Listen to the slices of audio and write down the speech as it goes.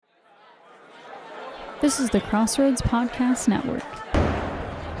This is the Crossroads Podcast Network.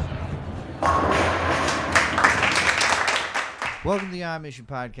 Welcome to the On Mission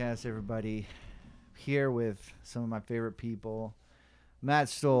Podcast, everybody. Here with some of my favorite people. Matt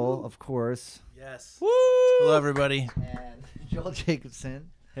Stoll, of course. Yes. Woo! Hello, everybody. And Joel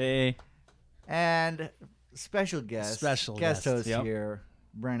Jacobson. Hey. And special guest host yep. here,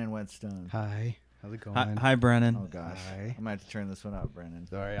 Brennan Whetstone. Hi. How's it going? Hi, Brennan. Oh, gosh. Hi. I'm going to have to turn this one up, Brennan.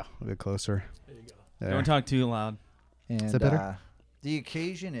 Sorry, a bit closer. There you go. There. Don't talk too loud. And, Is that better? The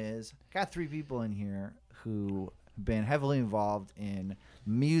occasion is, got three people in here who have been heavily involved in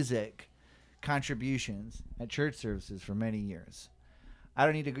music contributions at church services for many years. I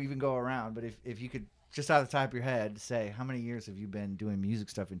don't need to even go around, but if you could, just out of the top of your head, say, how many years have you been doing music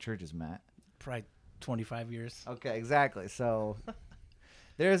stuff in churches, Matt? Probably 25 years. Okay, exactly. So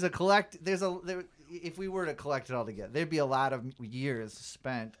if we were to collect it all together, there'd be a lot of years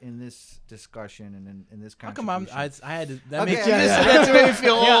spent in this discussion and in this How contribution. come I had to, that Okay, makes yeah. you made me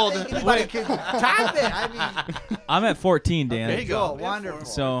feel old. Anybody can type it. I mean, I'm at 14, Dan. Okay. There you go. cool, wonderful.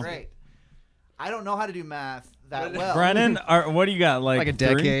 So- Great. I don't know how to do math that well. Brennan, what do you got? Like a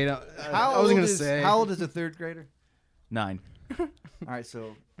 3? decade. How I wasn't old gonna say. How old is a third grader? 9. All right,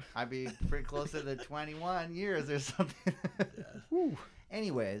 so I'd be pretty close to the 21 years or something.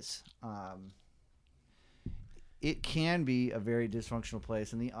 Anyways, it can be a very dysfunctional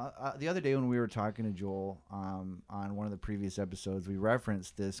place. And the other day when we were talking to Joel on one of the previous episodes, we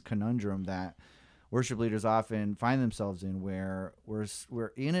referenced this conundrum that worship leaders often find themselves in, where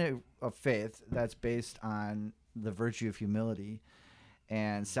we're in a faith that's based on the virtue of humility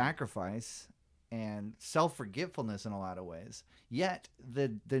and sacrifice and self-forgetfulness in a lot of ways. Yet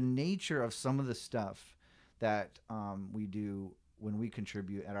the nature of some of the stuff that we do when we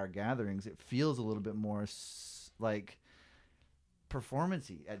contribute at our gatherings, it feels a little bit more like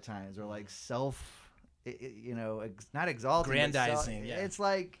performance-y at times, or like not exalting, Grandizing, yeah. It's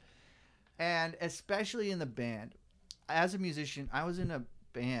like, and especially in the band. As a musician, I was in a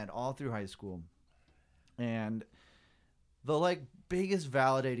band all through high school, and the biggest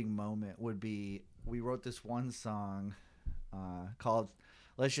validating moment would be we wrote this one song called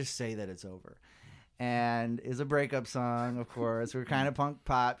 "Let's Just Say That It's Over." And is a breakup song, of course. We're kind of punk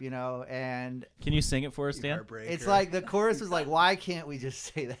pop, and Can you sing it for us, Dan? it's like the chorus was like, why can't we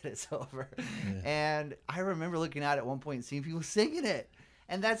just say that it's over? Yeah. And I remember looking out at one point and seeing people singing it.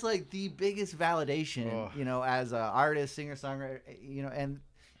 And that's like the biggest validation, as an artist, singer, songwriter, and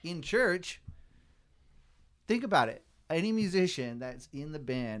in church, think about it. Any musician that's in the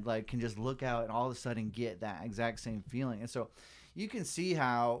band can just look out and all of a sudden get that exact same feeling. And so you can see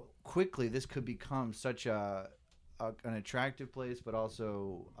how quickly this could become such an attractive place, but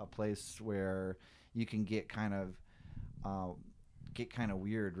also a place where you can get kind of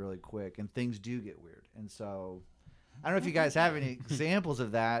weird really quick, and things do get weird. And so I don't know if you guys have any examples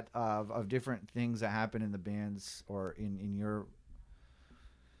of that, of different things that happen in the bands or in your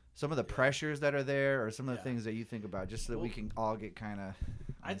some of the pressures that are there, or some of the things that you think about, just so that we can all get kind of.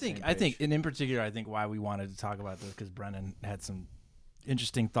 I think, and in particular, I think why we wanted to talk about this, because Brennan had some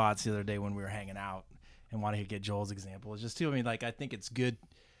interesting thoughts the other day when we were hanging out and wanted to get Joel's example. It's just too, I think it's good.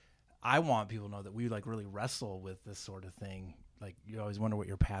 I want people to know that we really wrestle with this sort of thing. You always wonder what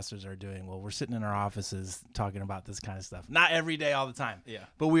your pastors are doing. Well, we're sitting in our offices talking about this kind of stuff. Not every day, all the time. Yeah.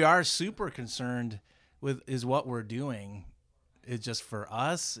 But we are super concerned with, is what we're doing, is just for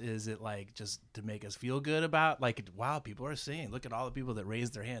us? Is it just to make us feel good about wow, people are singing. Look at all the people that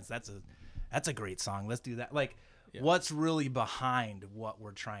raised their hands. That's a great song. Let's do that. What's really behind what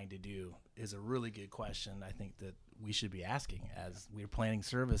we're trying to do is a really good question. I think that we should be asking as we're planning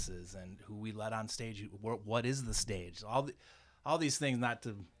services, and who we let on stage. What is the stage? All these things, not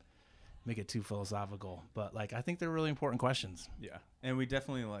to make it too philosophical, but I think they're really important questions. Yeah, and we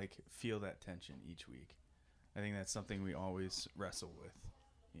definitely feel that tension each week. I think that's something we always wrestle with,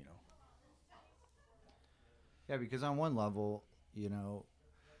 Yeah, because on one level,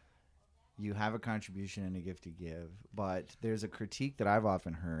 you have a contribution and a gift to give, but there's a critique that I've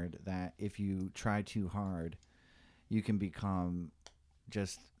often heard that if you try too hard, you can become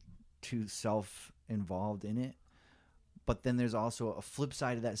just too self-involved in it. But then there's also a flip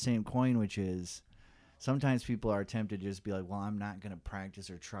side of that same coin, which is sometimes people are tempted to just be like, well, I'm not going to practice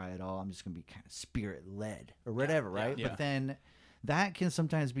or try at all. I'm just going to be kind of spirit-led or whatever, right? Yeah. But then that can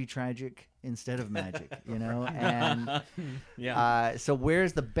sometimes be tragic instead of magic, And so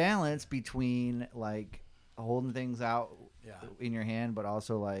where's the balance between holding things out in your hand, but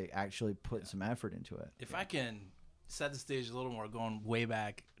also actually put some effort into it? If I can set the stage a little more, going way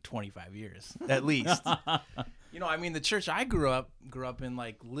back 25 years at least. You know, I mean, the church I grew up in,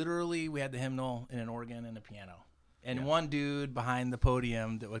 like, literally we had the hymnal and an organ and a piano. And one dude behind the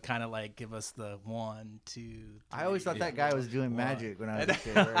podium that would kind of like give us the 1, 2, 3. I always thought that guy was doing magic when I was a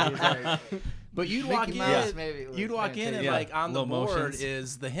kid. Right? He was like, but you'd Mickey walk in, Mouse maybe was you'd walk in, and like on the Little board motions.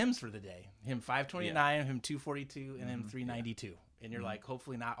 is the hymns for the day. Hymn 529, hymn 242, and hymn 392. And you're like,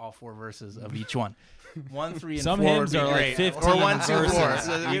 hopefully not all 4 verses of each one. 1, 3, and Some 4 hymns would be are like great. 15 or 1, 2, 4. verses.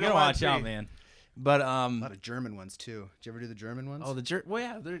 So You gotta watch out, man. But A lot of German ones too. Did you ever do the German ones? oh, well,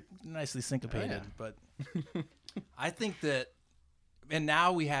 yeah, they're nicely syncopated. But I think that, and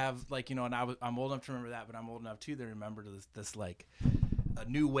now we have like, you know, and I'm old enough to remember that, but I'm old enough too to remember this like a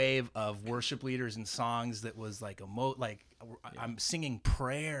new wave of worship leaders and songs that was like I'm singing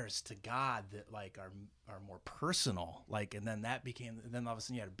prayers to God that like are more personal, like, and then then all of a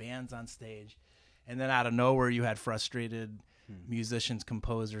sudden you had bands on stage, and then out of nowhere you had frustrated musicians,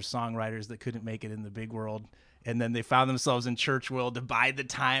 composers, songwriters that couldn't make it in the big world, and then they found themselves in church world to bide the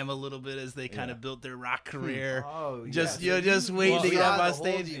time a little bit as they kind of built their rock career. oh, just yeah. just waiting to get saw up on the whole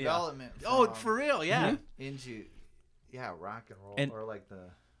stage. development Oh, from for real, yeah. into rock and roll, And- or like the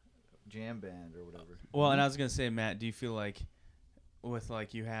jam band or whatever. Well, and I was gonna say, Matt, do you feel like with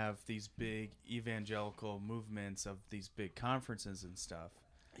like you have these big evangelical movements of these big conferences and stuff?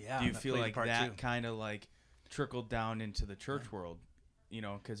 Yeah. Do you that feel played a like part that too. kind of like trickled down into the church world? You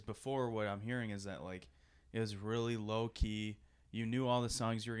know, because before what I'm hearing is that like it was really low key. You knew all the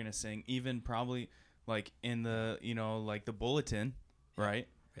songs you were gonna sing, even probably like in the like the bulletin, right?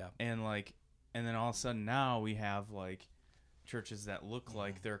 Yeah. And then all of a sudden now we have like churches that look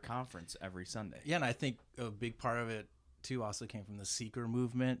like their conference every Sunday. Yeah, and I think a big part of it too also came from the seeker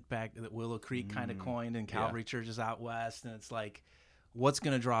movement back that Willow Creek kind of coined in Calvary churches out west, and it's like, what's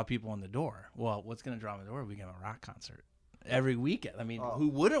going to draw people in the door? Well, what's going to draw them in the door? We can have a rock concert every weekend. I mean, who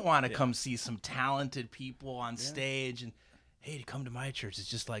wouldn't want to come see some talented people on stage? And hey, to come to my church, it's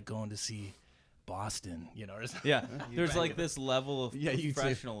just like going to see Boston, you know? Or something. Yeah, there's like this level of Yeah, you too.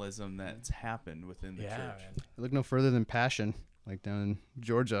 professionalism that's happened within the church. Man. Look no further than Passion, like down in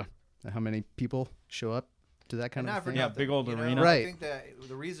Georgia. How many people show up to that kind And of not for thing? Yeah, nothing, big old you know? arena. Right. I think that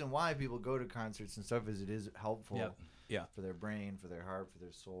the reason why people go to concerts and stuff is it is helpful Yeah. for their brain, for their heart, for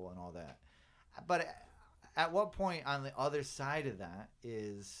their soul, and all that. But at what point on the other side of that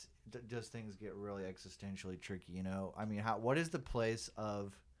is does things get really existentially tricky? You know, I mean, what is the place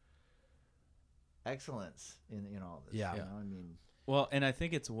of excellence in all this? Yeah. You know? I mean, Well, and I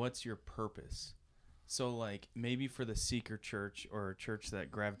think it's what's your purpose. So like maybe for the seeker church or a church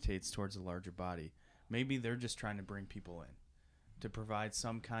that gravitates towards a larger body, maybe they're just trying to bring people in to provide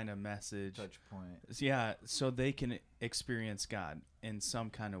some kind of message. touch point. Yeah, so they can experience God in some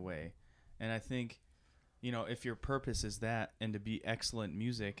kind of way. And I think, if your purpose is that and to be excellent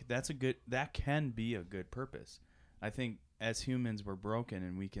music, that can be a good purpose. I think as humans we're broken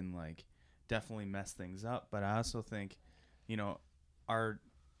and we can like definitely mess things up, but I also think,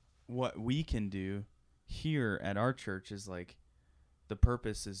 what we can do here at our church is like the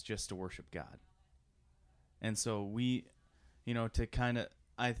purpose is just to worship God. And so we, to kind of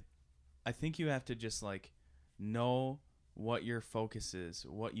I think you have to just like know what your focus is,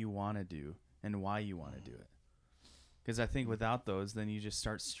 what you want to do, and why you want to do it. Because I think without those, then you just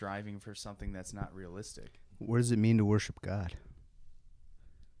start striving for something that's not realistic. What does it mean to worship God?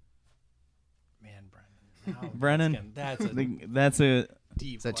 Man, Brennan. Now Brennan, that's a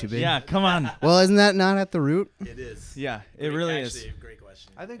deep Is that too question. big? Yeah, come on. Well, isn't that not at the root? It is. Yeah, it really Actually, is. a great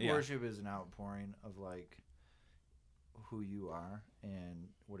question. I think Yeah. worship is an outpouring of like who you are and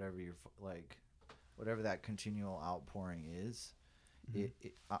whatever whatever that continual outpouring is,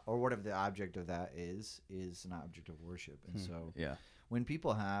 or whatever the object of that is an object of worship. And so Yeah. when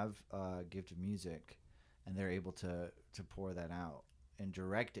people have a gift of music and they're able to pour that out and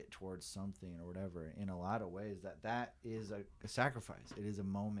direct it towards something or whatever, in a lot of ways that is a sacrifice. It is a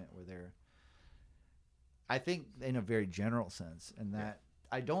moment where they're, I think, in a very general sense, and that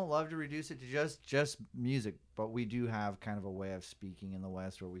I don't love to reduce it to just music, but we do have kind of a way of speaking in the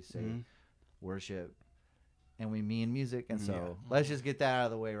West where we say worship and we mean music, and so let's just get that out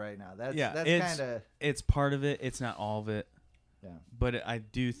of the way right now. That's kind of, it's part of it. It's not all of it. yeah. But I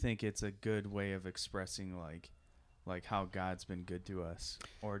do think it's a good way of expressing like how God's been good to us,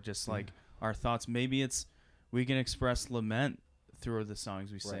 or just like our thoughts. Maybe it's we can express lament through the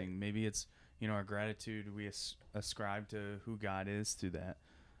songs we sing. Maybe it's our gratitude we ascribe to who God is through that.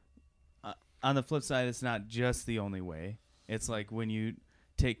 On the flip side, it's not just the only way. It's like when you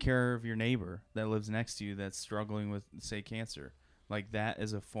take care of your neighbor that lives next to you that's struggling with, say, cancer. Like that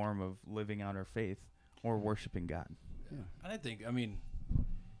is a form of living out our faith or worshiping God. And I think,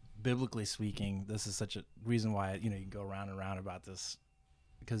 biblically speaking, this is such a reason why, you can go round and round about this,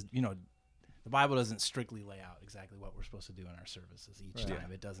 because, the Bible doesn't strictly lay out exactly what we're supposed to do in our services each Right.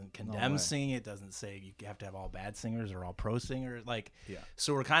 time. It doesn't condemn singing. It doesn't say you have to have all bad singers or all pro singers.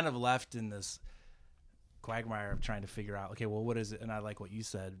 So we're kind of left in this quagmire of trying to figure out, okay, well, what is it? And I like what you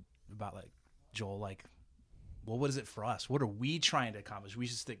said about, like, Joel, like, well, what is it for us? What are we trying to accomplish? We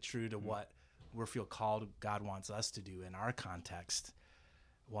should stick true to what we feel called God wants us to do in our context,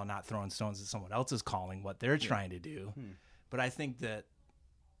 while not throwing stones at someone else's calling, what they're trying to do. But I think that,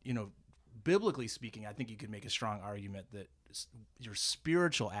 biblically speaking, I think you could make a strong argument that your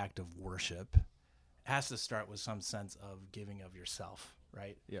spiritual act of worship has to start with some sense of giving of yourself,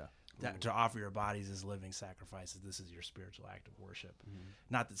 right? Yeah. To offer your bodies as living sacrifices. This is your spiritual act of worship.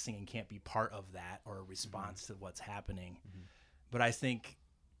 Not that singing can't be part of that or a response to what's happening. But I think,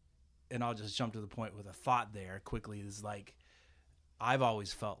 and I'll just jump to the point with a thought there quickly, is like, I've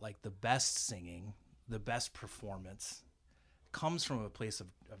always felt like the best singing, the best performance comes from a place of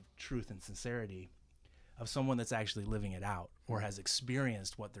truth and sincerity, of someone that's actually living it out or has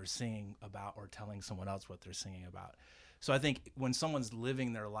experienced what they're singing about or telling someone else what they're singing about. So I think when someone's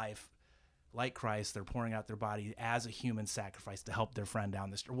living their life like Christ, they're pouring out their body as a human sacrifice to help their friend down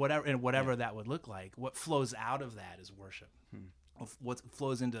the street, whatever that would look like. What flows out of that is worship. What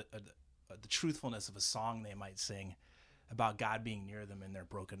flows into the truthfulness of a song they might sing about God being near them in their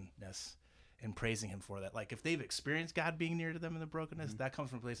brokenness and praising him for that. Like, if they've experienced God being near to them in the brokenness, that comes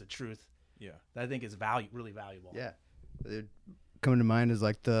from a place of truth. Yeah. That I think is really valuable. Yeah. Coming to mind is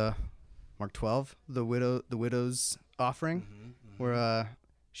like the Mark 12, the widow's offering, where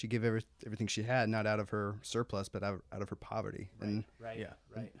she gave everything she had, not out of her surplus, but out of her poverty. Right. And Right. Yeah.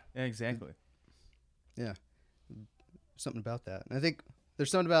 Right. Exactly. yeah, something about that. And I think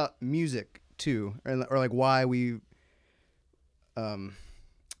there's something about music too, or like why we, I don't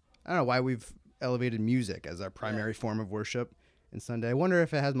know, why we've elevated music as our primary form of worship in Sunday. I wonder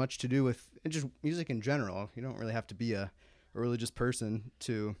if it has much to do with just music in general. You don't really have to be a religious person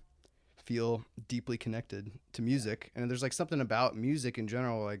to feel deeply connected to music. And there's like something about music in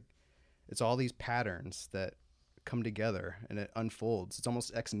general, like it's all these patterns that come together and it unfolds. It's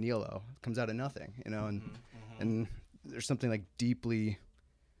almost ex nihilo. It comes out of nothing, and there's something like deeply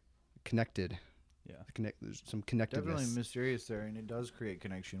connected. Yeah. There's some connectedness. Definitely mysterious there, and it does create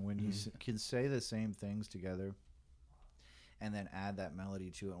connection when you can say the same things together and then add that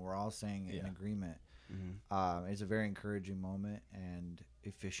melody to it, and we're all saying it in agreement. It's a very encouraging moment and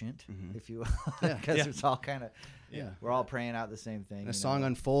efficient, if you will, because it's all kind of we're all praying out the same thing. And a song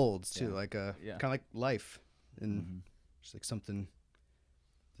unfolds too, like kind of like life, and just like something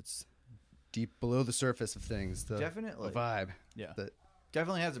that's deep below the surface of things. Definitely a vibe. Yeah. That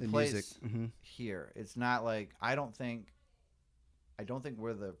definitely has a in place music. here. It's not like I don't think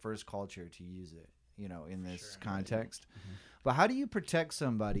we're the first culture to use it, in this context. But how do you protect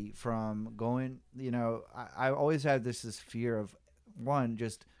somebody from going, I always had this fear of, one,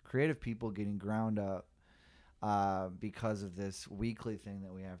 just creative people getting ground up because of this weekly thing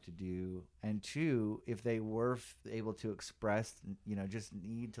that we have to do. And two, if they were able to express, just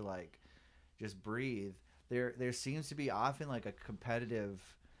need to just breathe, there seems to be often like a competitive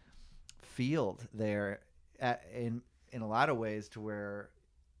field there in a lot of ways, to where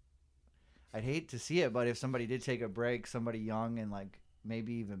I'd hate to see it, but if somebody did take a break, somebody young and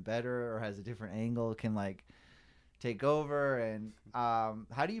maybe even better or has a different angle can take over. And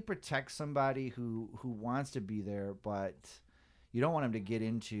how do you protect somebody who wants to be there, but you don't want them to get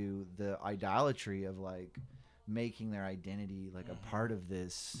into the idolatry of making their identity a part of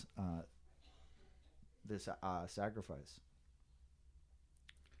this sacrifice?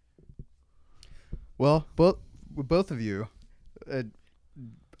 Well, both of you,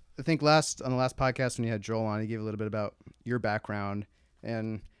 I think on the last podcast when you had Joel on, he gave a little bit about your background,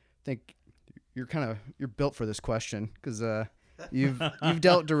 and I think you're built for this question because you've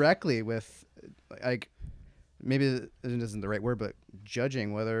dealt directly with maybe it isn't the right word, but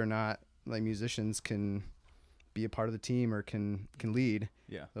judging whether or not musicians can be a part of the team or can lead.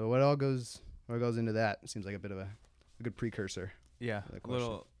 Yeah. So what all goes into that? It seems like a bit of a good precursor. Yeah.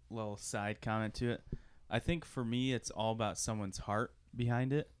 Little side comment to it. I think for me, it's all about someone's heart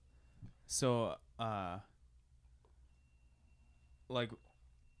behind it. So,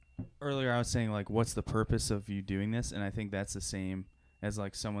 earlier I was saying, what's the purpose of you doing this? And I think that's the same as,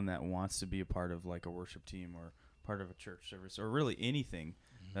 someone that wants to be a part of, a worship team or part of a church service or really anything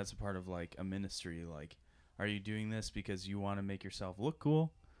that's a part of, a ministry. Are you doing this because you want to make yourself look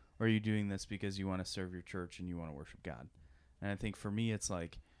cool? Or are you doing this because you want to serve your church and you want to worship God? And I think for me, it's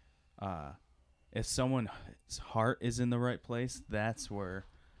if someone's heart is in the right place, that's where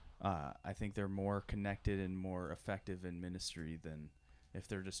I think they're more connected and more effective in ministry than if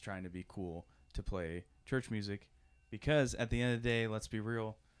they're just trying to be cool to play church music. Because at the end of the day, let's be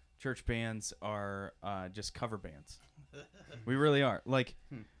real, church bands are just cover bands. We really are. Like,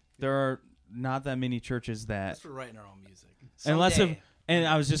 there are not that many churches that... Unless we're writing our own music. And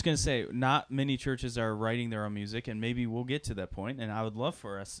I was just going to say, not many churches are writing their own music, and maybe we'll get to that point, and I would love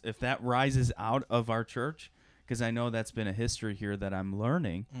for us, if that rises out of our church, because I know that's been a history here that I'm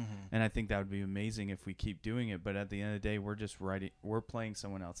learning, and I think that would be amazing if we keep doing it, but at the end of the day, we're playing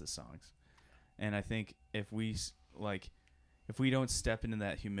someone else's songs. And I think if we don't step into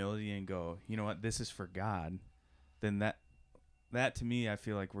that humility and go, you know what, this is for God, then that to me, I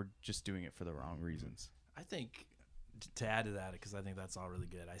feel like we're just doing it for the wrong reasons. I think to add to that, because I think that's all really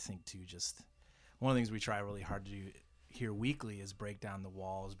good, I think too, just one of the things we try really hard to do here weekly is break down the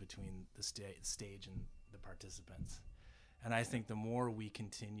walls between the stage and the participants. And I think the more we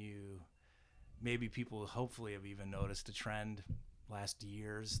continue, maybe people hopefully have even noticed a trend last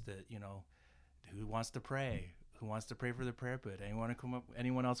years that, you know, who wants to pray? Who wants to pray for the prayer pit?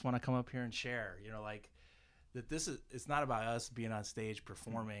 Anyone else want to come up here and share? You know, like that it's not about us being on stage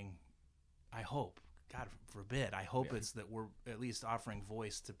performing. I hope, God forbid, I hope it's that we're at least offering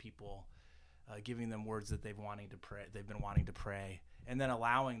voice to people, giving them words that they've been wanting to pray, and then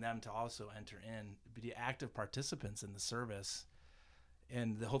allowing them to also enter in, be active participants in the service.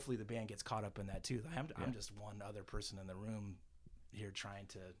 And hopefully the band gets caught up in that too. I'm just one other person in the room here trying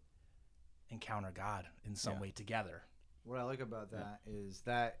to encounter God in some way together. What I like about that is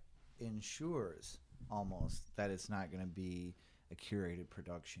that ensures almost that it's not going to be a curated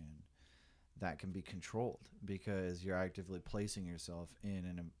production that can be controlled, because you're actively placing yourself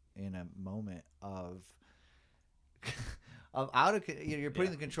in a moment of you're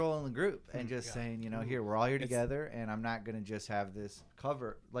putting the control in the group and just saying, you know, here, we're all here together, and I'm not going to just have this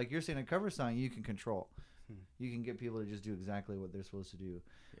cover. Like you're saying, a cover song you can control. You can get people to just do exactly what they're supposed to do.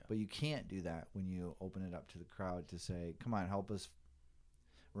 Yeah. But you can't do that when you open it up to the crowd to say, come on, help us,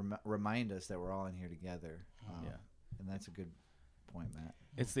 remind us that we're all in here together. And that's a good point, Matt.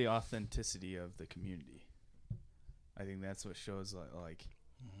 It's the authenticity of the community. I think that's what shows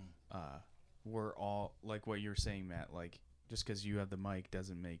we're all, like what you're saying, Matt, like just because you have the mic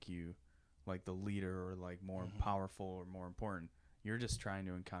doesn't make you like the leader or like more powerful or more important. You're just trying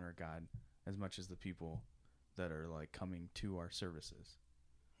to encounter God as much as the people that are like coming to our services.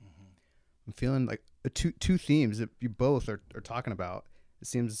 I'm feeling like two themes that you both are talking about. It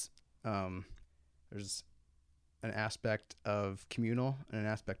seems there's an aspect of communal and an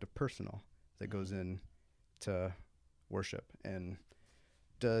aspect of personal that goes in to worship. And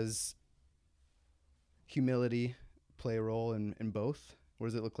does humility play a role in both? What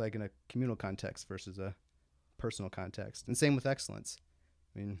does it look like in a communal context versus a personal context? And same with excellence.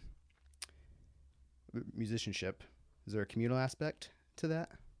 I mean, musicianship, is there a communal aspect to that?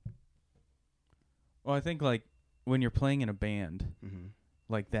 Well, I think like when you're playing in a band,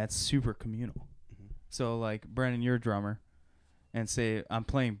 like that's super communal. So like Brennan, you're a drummer, and say I'm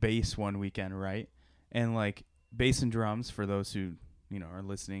playing bass one weekend, right? And like bass and drums, for those who are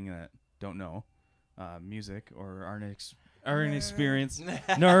listening that don't know music or aren't experienced,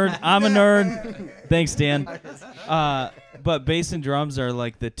 nerd. I'm a nerd. Thanks, Dan. But bass and drums are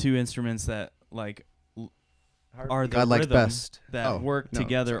like the two instruments that like are the God likes rhythm best that work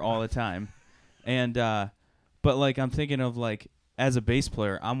together all the time. And but like I'm thinking of like as a bass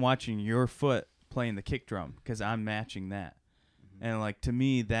player, I'm watching your foot playing the kick drum because I'm matching that. And like to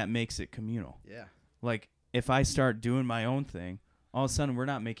me that makes it communal. Yeah. Like if I start doing my own thing, all of a sudden we're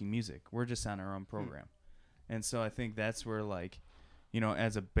not making music. We're just on our own program. And so I think that's where like,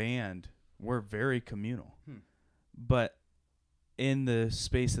 as a band, we're very communal. But in the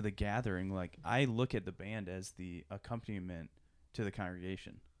space of the gathering, like I look at the band as the accompaniment to the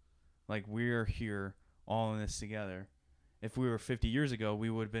congregation. Like we're here all in this together. If we were 50 years ago, we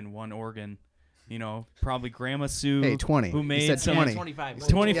would have been one organ, probably Grandma Sue, hey, 20. who made some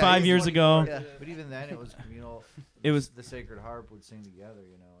 25 years ago. Yeah. But even then, it was communal. It was the Sacred Harp would sing together,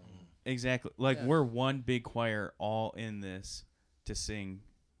 Exactly. Like we're one big choir all in this to sing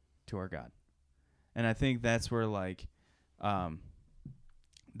to our God. And I think that's where like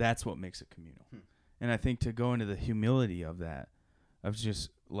that's what makes it communal. And I think to go into the humility of that, of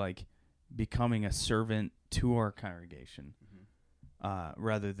just like becoming a servant to our congregation,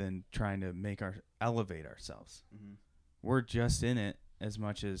 rather than trying to elevate ourselves. We're just in it as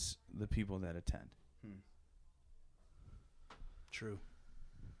much as the people that attend. True.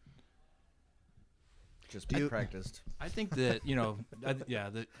 Just practiced. I think that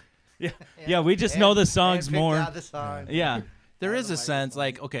we just know the songs and more. Out the song. Yeah. There on is the a sense, microphone.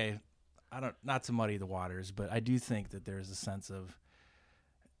 like, okay, not to muddy the waters, but I do think that there's a sense of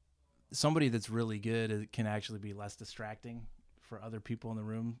somebody that's really good can actually be less distracting for other people in the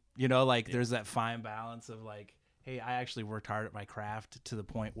room. You know, like there's that fine balance of like, hey, I actually worked hard at my craft to the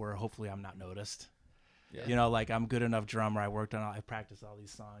point where hopefully I'm not noticed. Yeah. You know, like I'm good enough drummer. I practiced all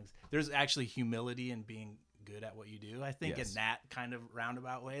these songs. There's actually humility in being good at what you do. I think Yes. in that kind of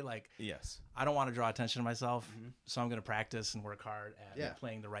roundabout way, like Yes. I don't want to draw attention to myself, so I'm going to practice and work hard at Yeah.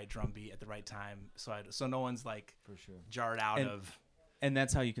 playing the right drum beat at the right time. So no one's like For sure. jarred out And- of. And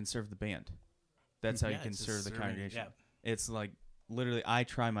that's how you can serve the band. That's how Yeah, you can it's serve just the serving- congregation. yeah. It's like literally I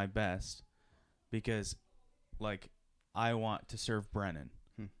try my best because like I want to serve Brennan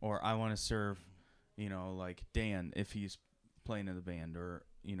or I want to serve, like Dan if he's playing in the band or,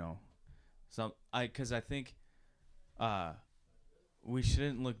 cuz I think we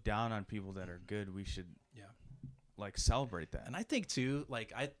shouldn't look down on people that are good. We should like celebrate that. And I think too,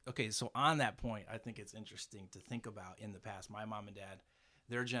 so on that point, I think it's interesting to think about in the past. My mom and dad,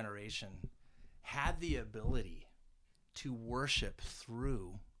 their generation had the ability to worship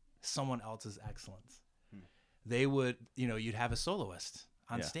through someone else's excellence. They would, you'd have a soloist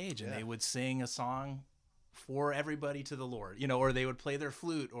on stage and they would sing a song for everybody to the Lord, or they would play their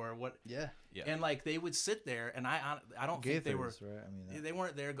flute or what. Yeah. Yeah. And like they would sit there and I don't think they were, Gaithers, right? I mean, they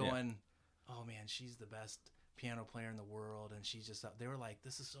weren't there going, oh man, she's the best piano player in the world and she's just, they were like,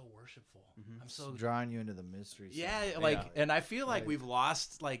 this is so worshipful. I'm so drawing you into the mystery. yeah, stuff. like, Yeah. and I feel like Right. we've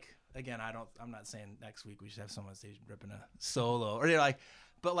lost, like, again, I'm not saying next week we should have someone on stage ripping a solo or like,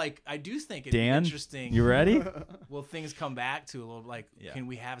 but like, I do think it's Dan, interesting. you ready? Will things come back to a little, like, Yeah. can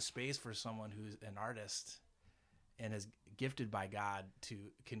we have space for someone who's an artist and is gifted by God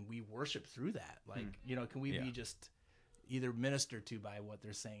can we worship through that? Like, can we Yeah. be just either ministered to by what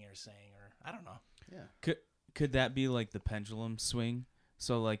they're saying or I don't know. Yeah. Could that be like the pendulum swing?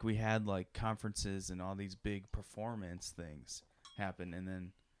 So like we had like conferences and all these big performance things happen, and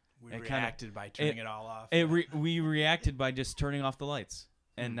then We It kinda- reacted by turning it all off. we reacted by just turning off the lights,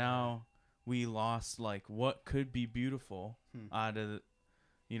 and now we lost like what could be beautiful out of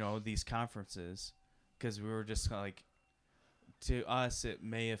these conferences because we were just like, to us it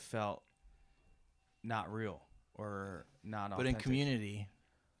may have felt not real or not But in authentic. community,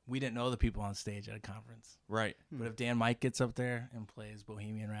 we didn't know the people on stage at a conference. Right. But if Danmike gets up there and plays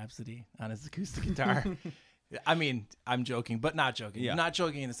Bohemian Rhapsody on his acoustic guitar, I mean, I'm joking, but not joking. Yeah. Not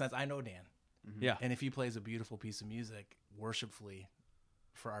joking in the sense I know Dan. Yeah. And if he plays a beautiful piece of music worshipfully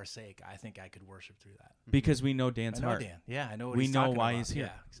for our sake, I think I could worship through that. Because we know Dan's I know heart. Dan. Yeah, I know what We he's know talking why about. he's here.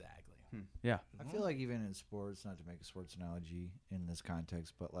 Yeah, exactly. Yeah. I feel like even in sports, not to make a sports analogy in this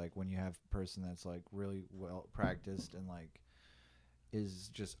context, but like when you have a person that's like really well practiced and like is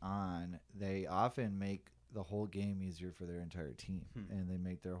just on, they often make the whole game easier for their entire team, and they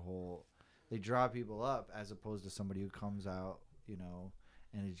make they draw people up as opposed to somebody who comes out,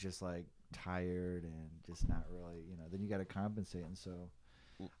 and is just like tired and just not really, then you got to compensate, and so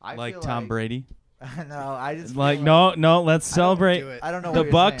I Like feel Tom Brady. No, I just Like feel no, let's celebrate. Do it. I don't know The what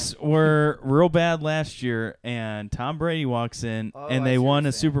you're Bucks saying. were real bad last year, and Tom Brady walks in Oh, and I they see what won you're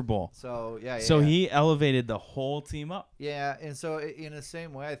a saying. Super Bowl. So yeah, So yeah. he elevated the whole team up. Yeah, and so in the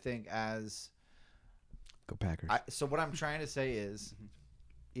same way, I think as Go Packers. so what I'm trying to say is,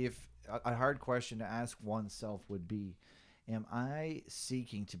 if a hard question to ask oneself would be, am I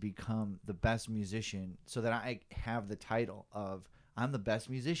seeking to become the best musician so that I have the title of I'm the best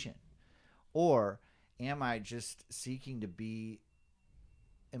musician, or am I just seeking to be?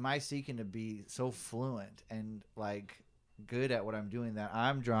 Am I seeking to be so fluent and like good at what I'm doing that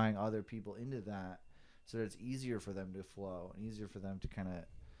I'm drawing other people into that, so that it's easier for them to flow and easier for them to kind of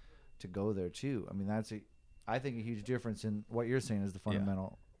to go there too. I mean, I think a huge difference in what you're saying is the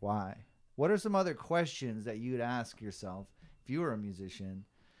fundamental why. What are some other questions that you'd ask yourself if you were a musician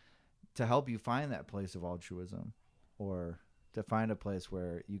to help you find that place of altruism, or to find a place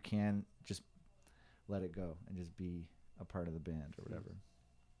where you can just let it go and just be a part of the band or whatever?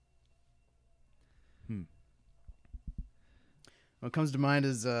 What comes to mind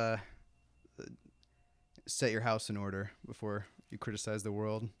is set your house in order before you criticize the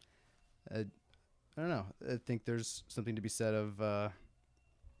world. I don't know. I think there's something to be said of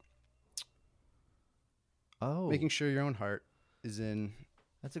making sure your own heart is in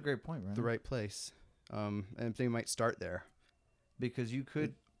That's a great point, right? the right place. And they might start there. Because you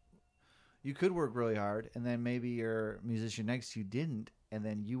could work really hard, and then maybe your musician next to you didn't, and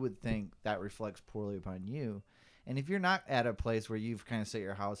then you would think that reflects poorly upon you. And if you're not at a place where you've kind of set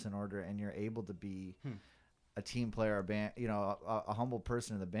your house in order and you're able to be a team player, a band, a humble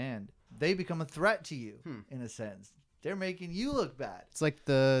person in the band, they become a threat to you in a sense. They're making you look bad. It's like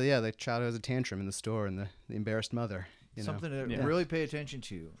the child who has a tantrum in the store and the embarrassed mother. You know? Something to Yeah. really pay attention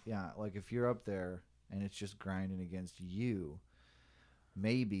to. Yeah, like if you're up there and it's just grinding against you,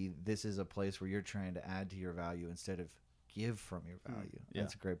 maybe this is a place where you're trying to add to your value instead of give from your value. Yeah.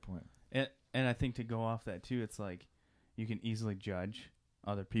 That's a great point. And I think to go off that too, it's like you can easily judge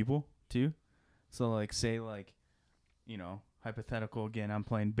other people too. So like say like, you know, hypothetical again, I'm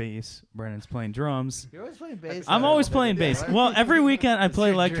playing bass, Brennan's playing drums. You're always playing bass. I'm always playing bass. Well, every weekend I play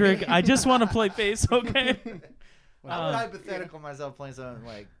your electric. dream. I just want to play bass, okay? I would hypothetical myself playing something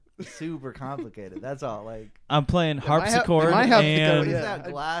like super complicated. That's all. Like I'm playing might have- harpsichord it might have to go- and what is yeah. that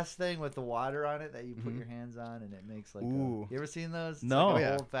glass thing with the water on it that you put your hands on and it makes like Ooh. you ever seen those? It's No. like Oh, an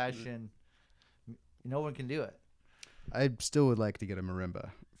yeah. old fashioned. No one can do it. I still would like to get a marimba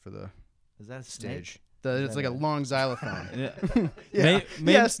for the Is that a snake? stage. It's like a long xylophone. yeah.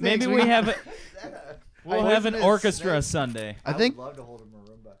 Yes, Maybe thanks, we have it. Is that a- We'll Wait, have an isn't it a orchestra snake? Sunday. I think. would love to hold a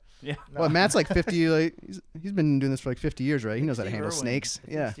marimba. Yeah. No. Well, Matt's like 50. Like he's been doing this for like 50 years, right? He knows how to Steve handle Irwin. snakes. I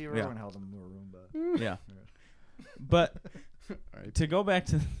think Yeah. Steve Yeah. Irwin held a marimba. Yeah. But Alright. to go back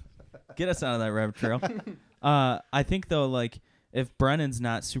to get us out of that rabbit trail, I think though, like if Brennan's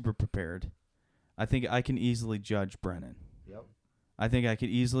not super prepared, I think I can easily judge Brennan. Yep. I think I could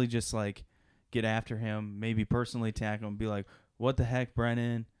easily just like get after him, maybe personally tackle him, be like, "What the heck,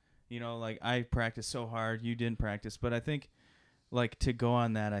 Brennan? You know, like I practiced so hard, you didn't practice." But I think, like to go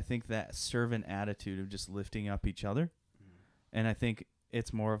on that, I think that servant attitude of just lifting up each other, and I think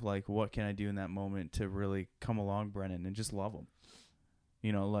it's more of like, what can I do in that moment to really come along, Brennan, and just love him.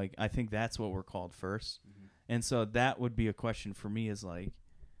 You know, like I think that's what we're called first, and so that would be a question for me: is like,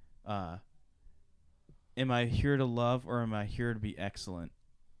 am I here to love or am I here to be excellent?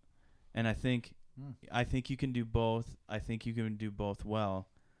 And I think you can do both. I think you can do both well.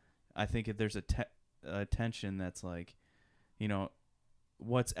 I think if there's a tension that's like, you know,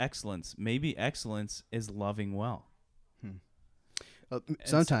 what's excellence? Maybe excellence is loving well.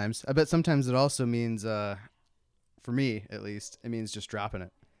 Sometimes. I bet sometimes it also means, for me at least, it means just dropping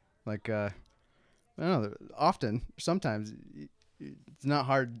it. Like, I don't know. Often, sometimes, it's not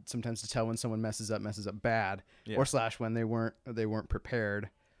hard sometimes to tell when someone messes up bad, or / when they weren't prepared.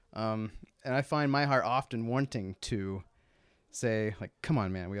 And I find my heart often wanting to say, like, come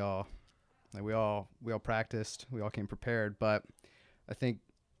on, man, we all practiced, we all came prepared. But I think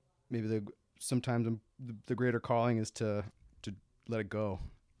maybe sometimes the greater calling is to let it go,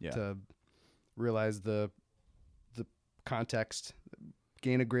 to realize the context,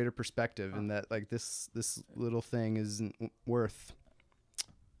 gain a greater perspective, and that like this little thing isn't worth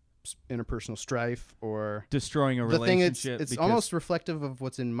interpersonal strife or destroying a the thing. relationship. It's almost reflective of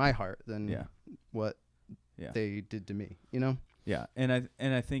what's in my heart than what Yeah. they did to me. You know? Yeah, and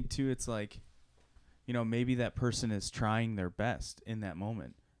I think too, it's like, you know, maybe that person is trying their best in that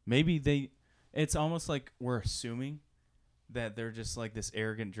moment. Maybe it's almost like we're assuming that they're just like this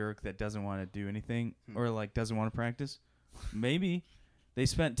arrogant jerk that doesn't want to do anything or like doesn't want to practice. Maybe they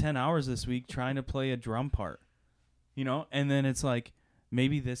spent 10 hours this week trying to play a drum part, you know, and then it's like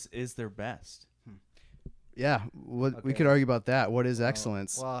maybe this is their best. Yeah. We Okay. could argue about that. What is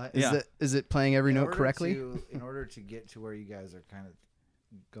excellence? Well, Is it playing every note correctly? In order to get to where you guys are kind of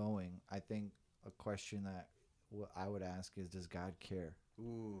going, I think a question that I would ask is, does God care?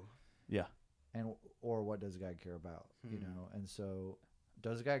 Ooh. Yeah. Or what does God care about? You know, and so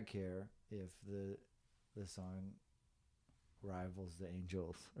does God care if the song rivals the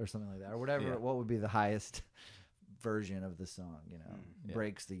angels or something like that, or whatever? Yeah. What would be the highest version of the song? You know, Yeah.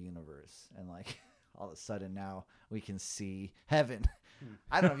 breaks the universe, and like all of a sudden now we can see heaven.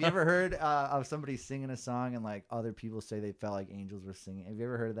 I don't know. Have you ever heard of somebody singing a song and like other people say they felt like angels were singing? Have you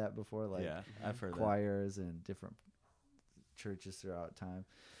ever heard of that before? Like Yeah, I've heard that. choirs and different churches throughout time.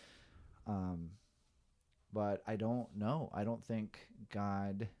 But I don't know. I don't think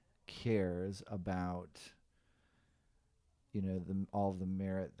God cares about, you know, all of the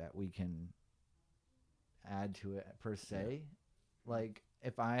merit that we can add to it per se. Like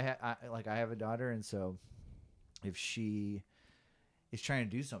if I have a daughter, and so if she is trying to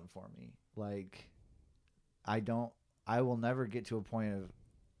do something for me, like I will never get to a point of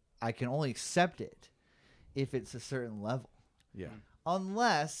I can only accept it if it's a certain level. Yeah.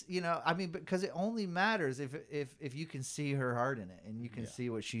 Unless, you know, I mean, because it only matters if you can see her heart in it and you can see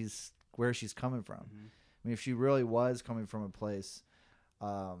where she's coming from. I mean, if she really was coming from a place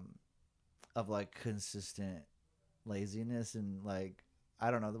of like consistent laziness and like,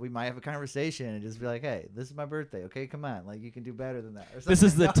 I don't know, we might have a conversation and just be like, hey, this is my birthday. Okay, come on. Like, you can do better than that. Or This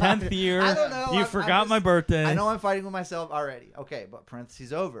is the something. 10th year. I don't know. You forgot my birthday. I know I'm fighting with myself already. Okay, but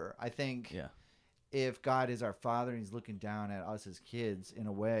parentheses over. I think if God is our Father and He's looking down at us as kids, in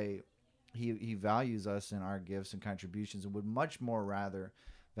a way, He values us and our gifts and contributions, and would much more rather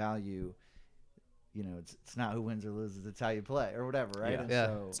value, it's not who wins or loses, it's how you play or whatever, right? Yeah. And Yeah,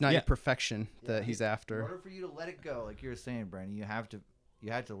 so, it's not your perfection that He's in after. order for you to let it go, like you were saying, Brennan, you had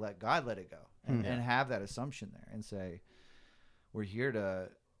to let God let it go, and have that assumption there, and say, we're here to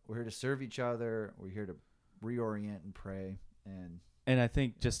serve each other. We're here to reorient and pray, And I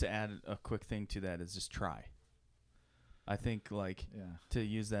think just to add a quick thing to that is just try. I think to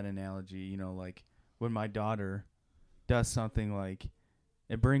use that analogy, like when my daughter does something, like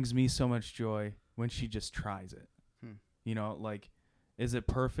it brings me so much joy when she just tries it. Is it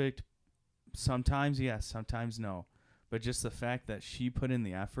perfect? Sometimes yes, sometimes no. But just the fact that she put in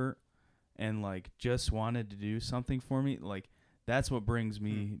the effort and just wanted to do something for me, that's what brings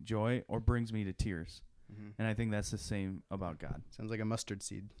me joy or brings me to tears. And I think that's the same about God. Sounds like a mustard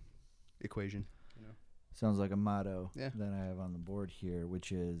seed equation. sounds like a motto that I have on the board here,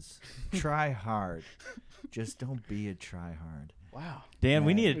 which is try hard. Just don't be a try hard. Wow. Dan,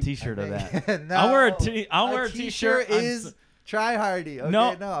 we need a T-shirt of that. No, I'll wear a T-shirt. is try hardy. Okay,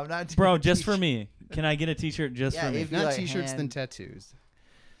 no, I'm not doing bro, a just for t-shirt. me. Can I get a T-shirt just for me? if you Not like T-shirts, then tattoos.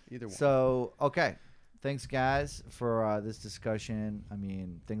 Either one. So, okay. Thanks, guys, for this discussion. I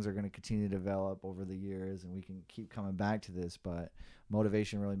mean, things are going to continue to develop over the years, and we can keep coming back to this, but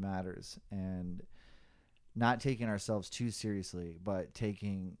motivation really matters. And not taking ourselves too seriously, but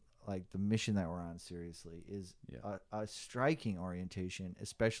taking the mission that we're on seriously is a striking orientation,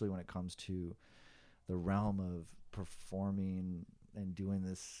 especially when it comes to the realm of performing and doing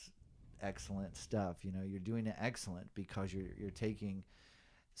this excellent stuff. You're doing it excellent because you're taking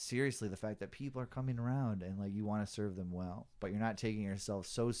seriously the fact that people are coming around and you want to serve them well, but you're not taking yourself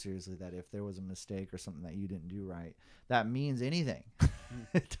so seriously that if there was a mistake or something that you didn't do right, that means anything.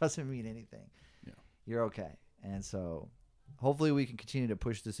 It doesn't mean anything. Yeah. You're okay. And so hopefully we can continue to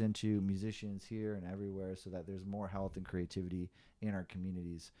push this into musicians here and everywhere so that there's more health and creativity in our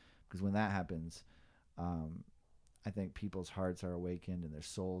communities, because when that happens, I think people's hearts are awakened and their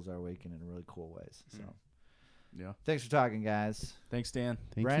souls are awakened in really cool ways. So Yeah. thanks for talking, guys. Thanks, Dan.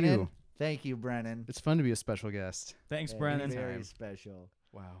 Thank Brennan, you. thank you, Brennan. It's fun to be a special guest. Thanks, Hey, Brennan. Very special.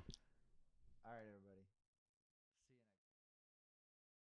 Wow.